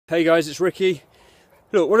Hey guys, it's Ricky.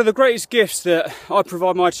 Look, one of the greatest gifts that I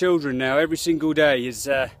provide my children now every single day is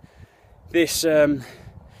this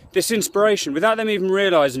inspiration, without them even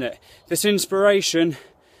realising it. This inspiration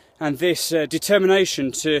and this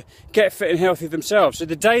determination to get fit and healthy themselves. So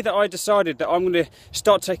the day that I decided that I'm going to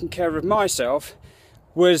start taking care of myself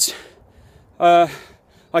was, I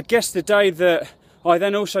guess, the day that I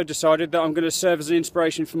then also decided that I'm going to serve as an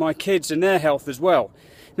inspiration for my kids and their health as well.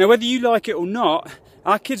 Now, whether you like it or not,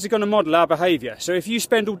 our kids are going to model our behaviour. So if you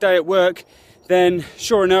spend all day at work, then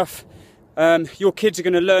sure enough, your kids are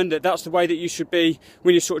going to learn that that's the way that you should be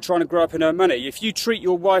when you're sort of trying to grow up and earn money. If you treat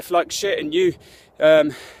your wife like shit and you've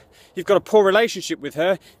got a poor relationship with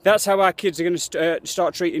her, that's how our kids are going to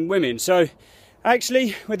start treating women. So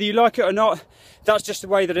actually, whether you like it or not, that's just the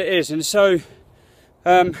way that it is. And so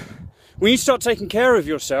when you start taking care of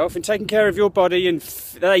yourself and taking care of your body, and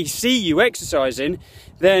they see you exercising,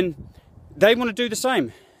 then they want to do the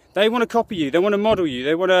same. They want to copy you. They want to model you.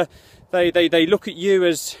 They want to. They look at you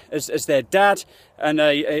as their dad, and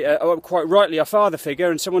quite rightly a father figure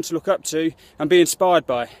and someone to look up to and be inspired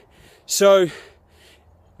by. So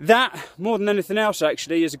that, more than anything else,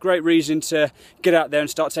 actually, is a great reason to get out there and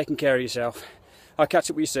start taking care of yourself. I'll catch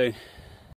up with you soon.